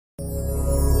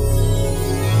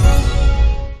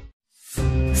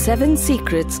7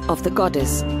 Secrets of the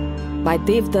Goddess by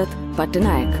Devdutt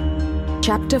Pattanaik.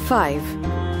 Chapter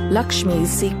 5.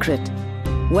 Lakshmi's Secret.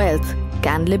 Wealth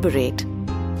Can Liberate.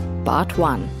 Part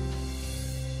 1.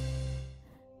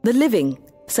 The living,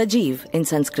 Sajiv in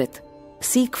Sanskrit,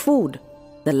 seek food.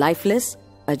 The lifeless,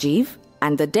 Ajiv,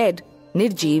 and the dead,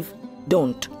 Nirjiv,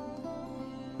 don't.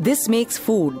 This makes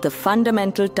food the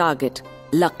fundamental target,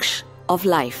 Laksh, of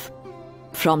life.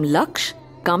 From Laksh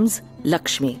comes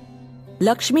Lakshmi.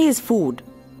 Lakshmi is food,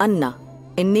 Anna,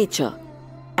 in nature,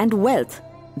 and wealth,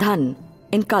 Dhan,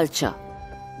 in culture.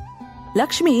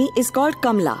 Lakshmi is called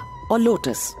Kamla or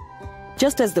lotus.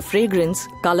 Just as the fragrance,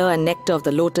 color and nectar of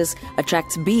the lotus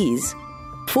attracts bees,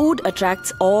 food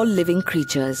attracts all living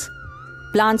creatures.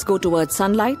 Plants go towards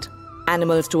sunlight,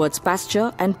 animals towards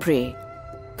pasture and prey.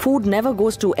 Food never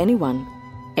goes to anyone.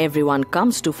 Everyone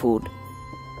comes to food.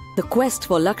 The quest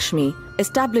for Lakshmi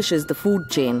establishes the food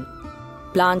chain.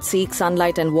 Plants seek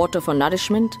sunlight and water for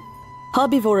nourishment.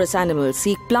 Herbivorous animals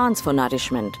seek plants for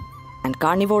nourishment. And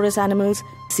carnivorous animals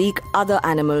seek other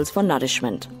animals for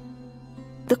nourishment.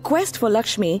 The quest for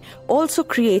Lakshmi also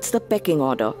creates the pecking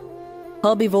order.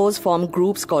 Herbivores form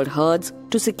groups called herds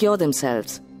to secure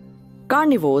themselves.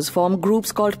 Carnivores form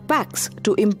groups called packs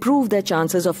to improve their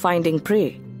chances of finding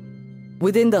prey.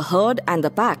 Within the herd and the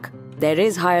pack, there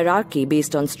is hierarchy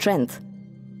based on strength.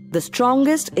 The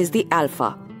strongest is the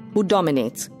alpha, who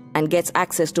dominates and gets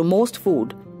access to most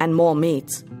food and more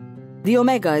mates. The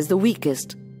omega is the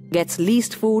weakest, gets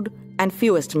least food and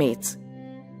fewest mates.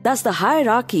 Thus the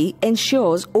hierarchy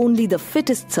ensures only the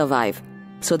fittest survive,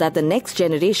 so that the next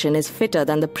generation is fitter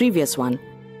than the previous one,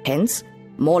 hence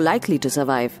more likely to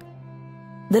survive.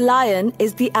 The lion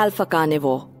is the alpha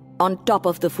carnivore, on top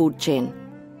of the food chain.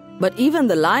 But even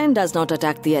the lion does not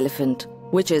attack the elephant,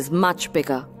 which is much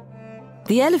bigger.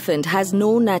 The elephant has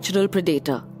no natural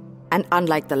predator, and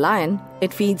unlike the lion,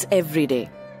 it feeds every day.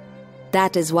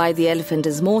 That is why the elephant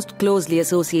is most closely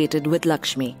associated with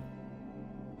Lakshmi.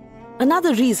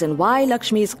 Another reason why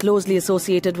Lakshmi is closely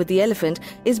associated with the elephant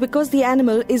is because the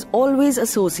animal is always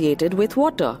associated with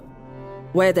water.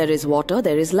 Where there is water,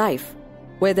 there is life.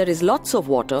 Where there is lots of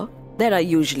water, there are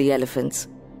usually elephants.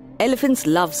 Elephants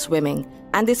love swimming,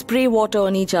 and they spray water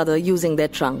on each other using their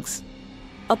trunks.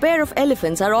 A pair of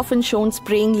elephants are often shown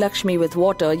spraying Lakshmi with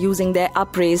water using their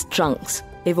upraised trunks,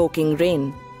 evoking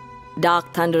rain.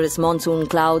 Dark, thunderous monsoon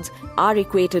clouds are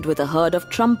equated with a herd of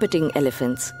trumpeting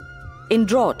elephants. In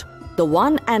drought, the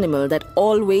one animal that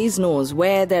always knows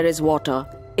where there is water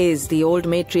is the old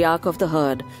matriarch of the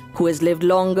herd, who has lived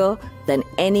longer than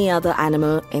any other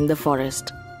animal in the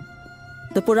forest.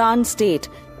 The Purans state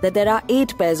that there are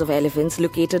 8 pairs of elephants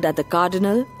located at the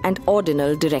cardinal and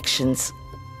ordinal directions.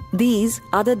 These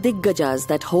are the Diggajas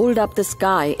that hold up the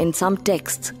sky in some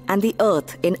texts and the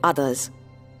earth in others.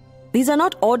 These are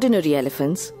not ordinary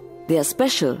elephants, they are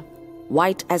special,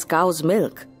 white as cow's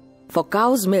milk. For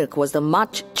cow's milk was the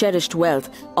much cherished wealth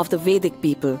of the Vedic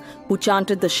people who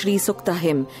chanted the Sri Sukta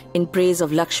hymn in praise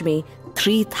of Lakshmi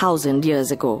 3000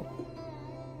 years ago.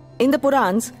 In the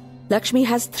Purans, Lakshmi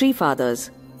has 3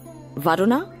 fathers,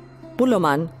 Varuna,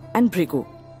 Puloman and Bhrigu.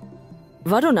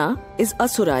 Varuna is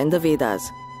Asura in the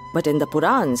Vedas, but in the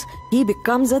Purans, he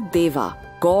becomes a Deva,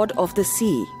 god of the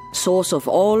sea, source of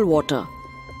all water.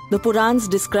 The Purans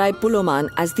describe Puloman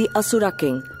as the Asura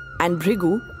king and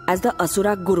Bhrigu as the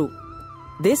Asura guru.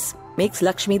 This makes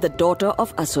Lakshmi the daughter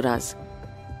of Asuras.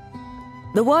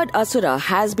 The word Asura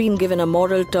has been given a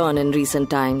moral turn in recent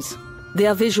times. They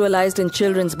are visualized in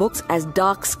children's books as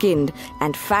dark-skinned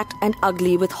and fat and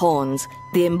ugly with horns,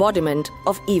 the embodiment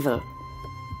of evil.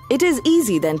 It is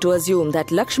easy then to assume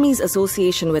that Lakshmi's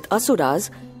association with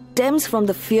Asuras stems from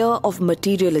the fear of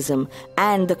materialism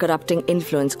and the corrupting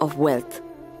influence of wealth.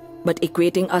 But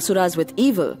equating Asuras with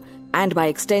evil, and by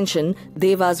extension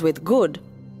Devas with good,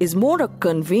 is more a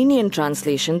convenient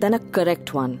translation than a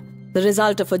correct one, the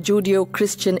result of a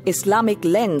Judeo-Christian Islamic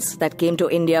lens that came to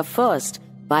India first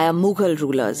via Mughal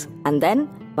rulers and then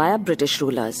via British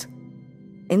rulers.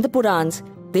 In the Purans,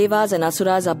 Devas and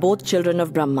Asuras are both children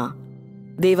of Brahma.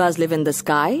 Devas live in the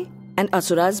sky and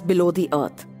Asuras below the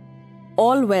earth.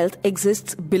 All wealth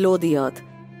exists below the earth,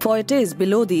 for it is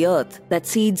below the earth that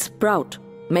seeds sprout,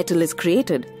 metal is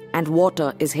created and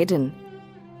water is hidden.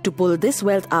 To pull this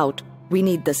wealth out, we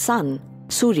need the sun,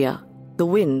 Surya, the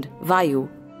wind, Vayu,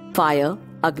 fire,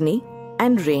 Agni,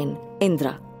 and rain,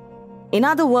 Indra. In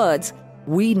other words,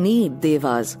 we need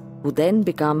Devas, who then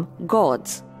become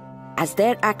gods, as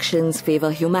their actions favor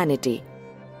humanity.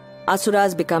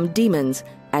 Asuras become demons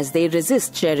as they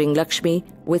resist sharing Lakshmi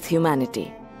with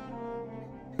humanity.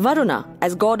 Varuna,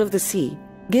 as god of the sea,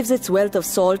 gives its wealth of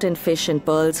salt and fish and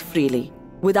pearls freely.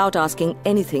 without asking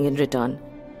anything in return.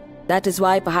 That is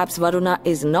why perhaps Varuna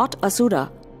is not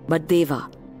Asura, but Deva.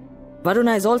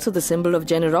 Varuna is also the symbol of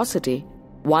generosity,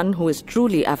 one who is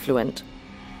truly affluent.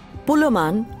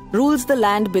 Pulaman rules the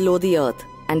land below the earth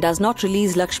and does not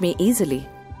release Lakshmi easily.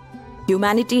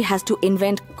 Humanity has to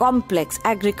invent complex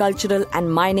agricultural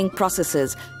and mining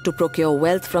processes to procure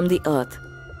wealth from the earth.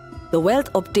 The wealth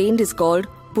obtained is called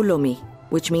Pulomi,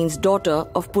 which means daughter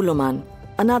of Pulaman,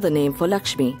 another name for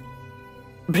Lakshmi.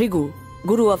 Bhrigu,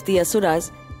 guru of the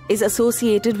Asuras, is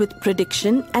associated with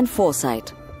prediction and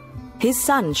foresight. His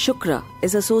son Shukra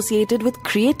is associated with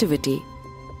creativity.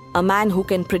 A man who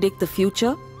can predict the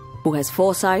future, who has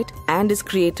foresight and is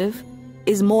creative,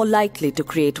 is more likely to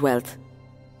create wealth.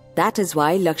 That is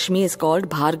why Lakshmi is called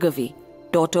Bhargavi,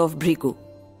 daughter of Bhrigu.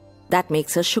 That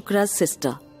makes her Shukra's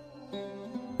sister.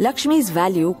 Lakshmi's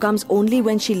value comes only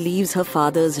when she leaves her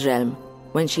father's realm,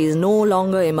 when she is no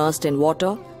longer immersed in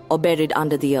water or buried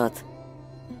under the earth.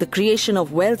 The creation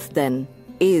of wealth, then,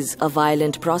 is a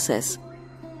violent process.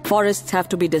 Forests have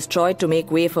to be destroyed to make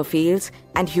way for fields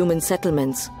and human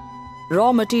settlements.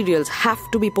 Raw materials have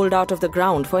to be pulled out of the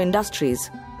ground for industries.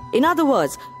 In other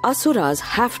words, Asuras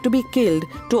have to be killed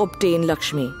to obtain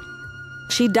Lakshmi.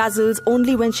 She dazzles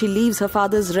only when she leaves her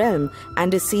father's realm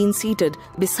and is seen seated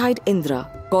beside Indra,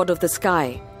 god of the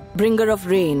sky, bringer of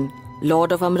rain,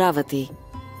 lord of Amravati.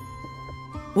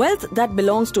 Wealth that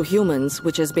belongs to humans,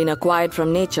 which has been acquired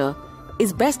from nature,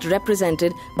 is best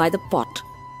represented by the pot.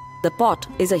 The pot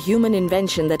is a human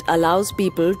invention that allows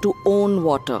people to own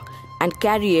water and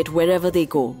carry it wherever they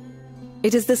go.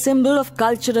 It is the symbol of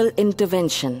cultural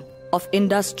intervention, of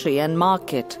industry and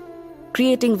market,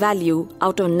 creating value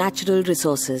out of natural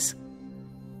resources.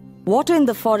 Water in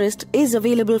the forest is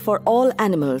available for all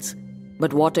animals,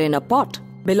 but water in a pot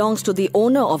belongs to the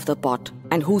owner of the pot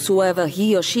and whosoever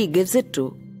he or she gives it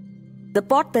to. The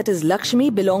pot that is Lakshmi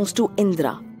belongs to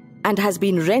Indra and has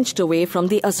been wrenched away from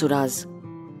the Asuras.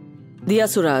 The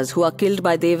Asuras who are killed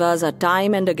by Devas are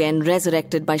time and again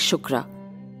resurrected by Shukra,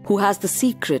 who has the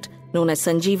secret known as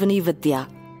Sanjeevani Vidya,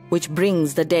 which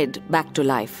brings the dead back to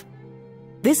life.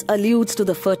 This alludes to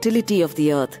the fertility of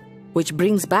the earth, which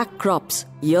brings back crops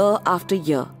year after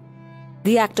year.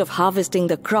 The act of harvesting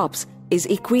the crops is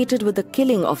equated with the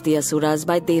killing of the Asuras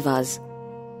by Devas,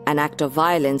 an act of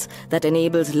violence that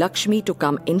enables Lakshmi to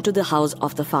come into the house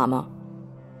of the farmer.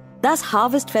 Thus,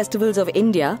 harvest festivals of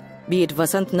India, be it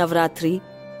Vasant Navratri,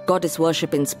 goddess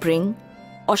worship in spring,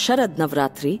 or Sharad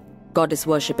Navratri, goddess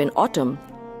worship in autumn,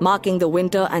 marking the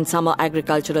winter and summer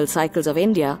agricultural cycles of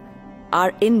India,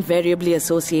 are invariably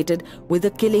associated with the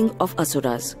killing of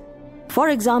Asuras. For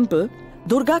example,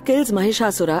 Durga kills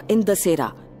Mahishasura in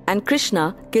Dasera and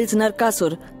Krishna kills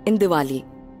Narkasur in Diwali.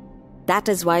 That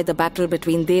is why the battle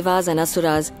between Devas and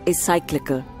Asuras is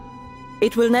cyclical.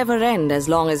 It will never end as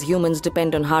long as humans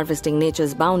depend on harvesting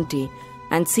nature's bounty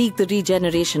and seek the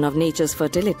regeneration of nature's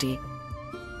fertility.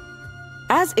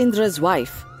 As Indra's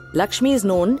wife, Lakshmi is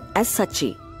known as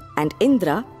Sachi, and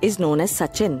Indra is known as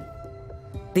Sachin.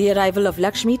 The arrival of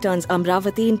Lakshmi turns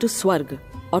Amravati into Swarg,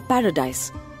 or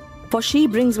paradise, for she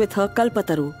brings with her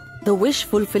Kalpataru, the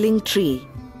wish-fulfilling tree,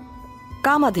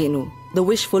 Kamadhenu, the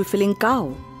wish-fulfilling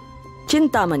cow,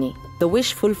 Chintamani, the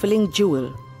wish-fulfilling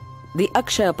jewel, the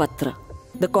Akshaya Patra,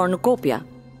 the cornucopia,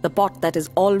 the pot that is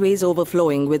always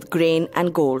overflowing with grain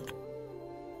and gold.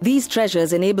 These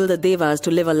treasures enable the Devas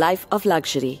to live a life of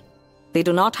luxury. They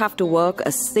do not have to work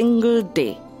a single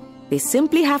day. They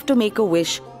simply have to make a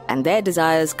wish and their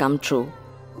desires come true.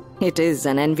 It is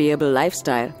an enviable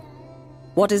lifestyle.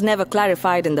 What is never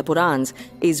clarified in the Purans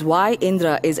is why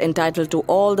Indra is entitled to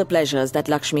all the pleasures that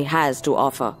Lakshmi has to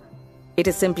offer. It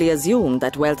is simply assumed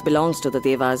that wealth belongs to the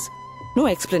Devas. No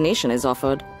explanation is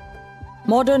offered.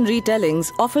 Modern retellings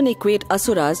often equate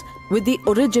Asuras with the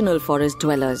original forest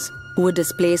dwellers, who were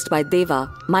displaced by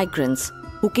Deva, migrants,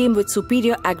 who came with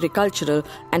superior agricultural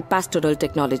and pastoral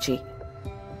technology.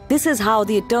 This is how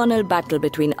the eternal battle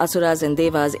between Asuras and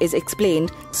Devas is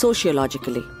explained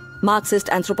sociologically. Marxist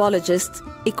anthropologists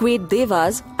equate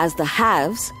Devas as the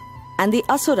haves and the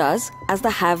Asuras as the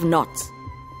have-nots.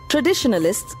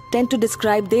 Traditionalists tend to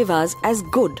describe Devas as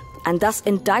good and thus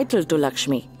entitled to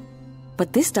Lakshmi.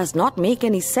 But this does not make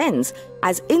any sense,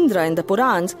 as Indra in the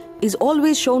Purans is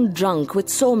always shown drunk with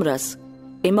somras,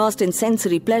 immersed in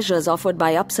sensory pleasures offered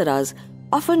by Apsaras,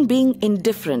 often being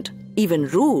indifferent, even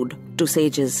rude, to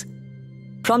sages.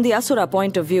 From the Asura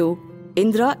point of view,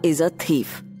 Indra is a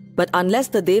thief. But unless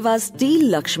the Devas steal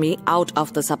Lakshmi out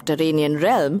of the subterranean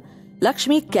realm,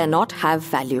 Lakshmi cannot have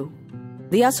value.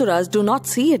 The Asuras do not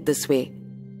see it this way.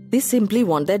 They simply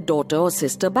want their daughter or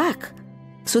sister back.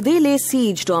 So they lay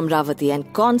siege to Amravati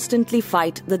and constantly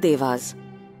fight the Devas.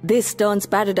 This turns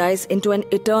paradise into an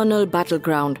eternal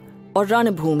battleground, or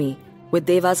Ranabhumi, with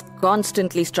devas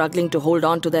constantly struggling to hold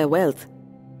on to their wealth.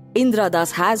 Indra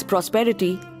thus has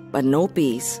prosperity, but no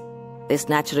peace. This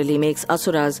naturally makes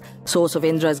Asuras, source of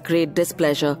Indra's great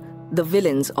displeasure, the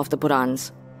villains of the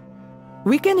Purans.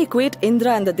 We can equate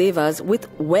Indra and the Devas with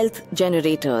wealth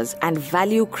generators and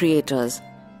value creators,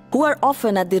 who are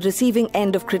often at the receiving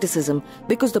end of criticism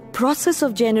because the process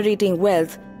of generating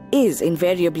wealth is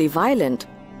invariably violent.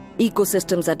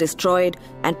 Ecosystems are destroyed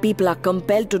and people are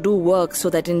compelled to do work so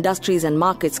that industries and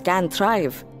markets can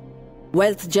thrive.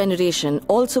 Wealth generation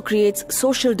also creates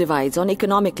social divides on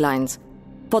economic lines.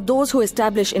 For those who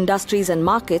establish industries and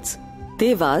markets,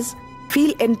 Devas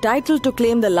feel entitled to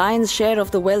claim the lion's share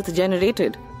of the wealth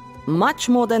generated, much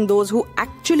more than those who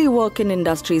actually work in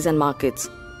industries and markets,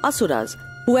 Asuras,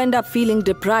 who end up feeling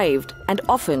deprived and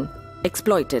often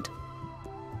exploited.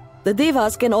 The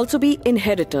Devas can also be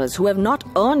inheritors who have not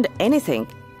earned anything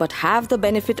but have the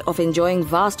benefit of enjoying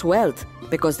vast wealth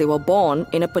because they were born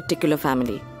in a particular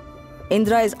family.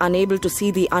 Indra is unable to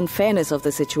see the unfairness of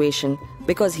the situation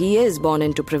because he is born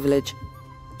into privilege.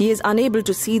 He is unable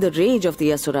to see the rage of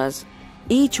the Asuras.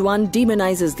 Each one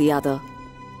demonizes the other.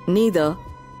 Neither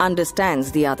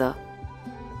understands the other.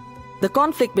 The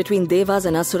conflict between Devas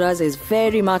and Asuras is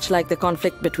very much like the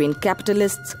conflict between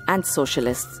capitalists and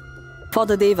socialists. For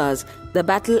the Devas, the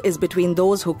battle is between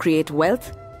those who create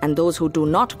wealth and those who do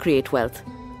not create wealth.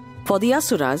 For the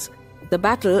Asuras, the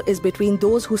battle is between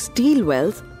those who steal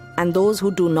wealth and those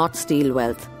who do not steal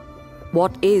wealth.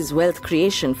 What is wealth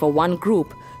creation for one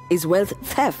group is wealth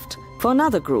theft for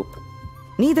another group.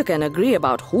 Neither can agree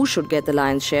about who should get the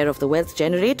lion's share of the wealth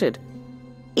generated.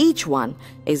 Each one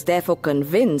is therefore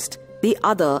convinced the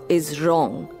other is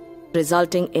wrong,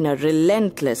 resulting in a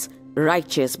relentless,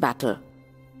 righteous battle.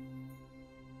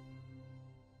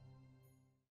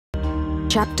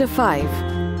 Chapter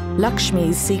 5.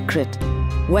 Lakshmi's Secret.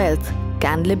 Wealth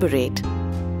Can Liberate.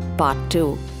 Part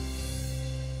 2.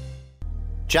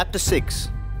 Chapter 6.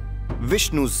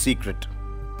 Vishnu's Secret.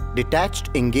 Detached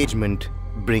engagement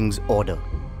brings order.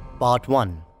 Part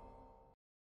 1.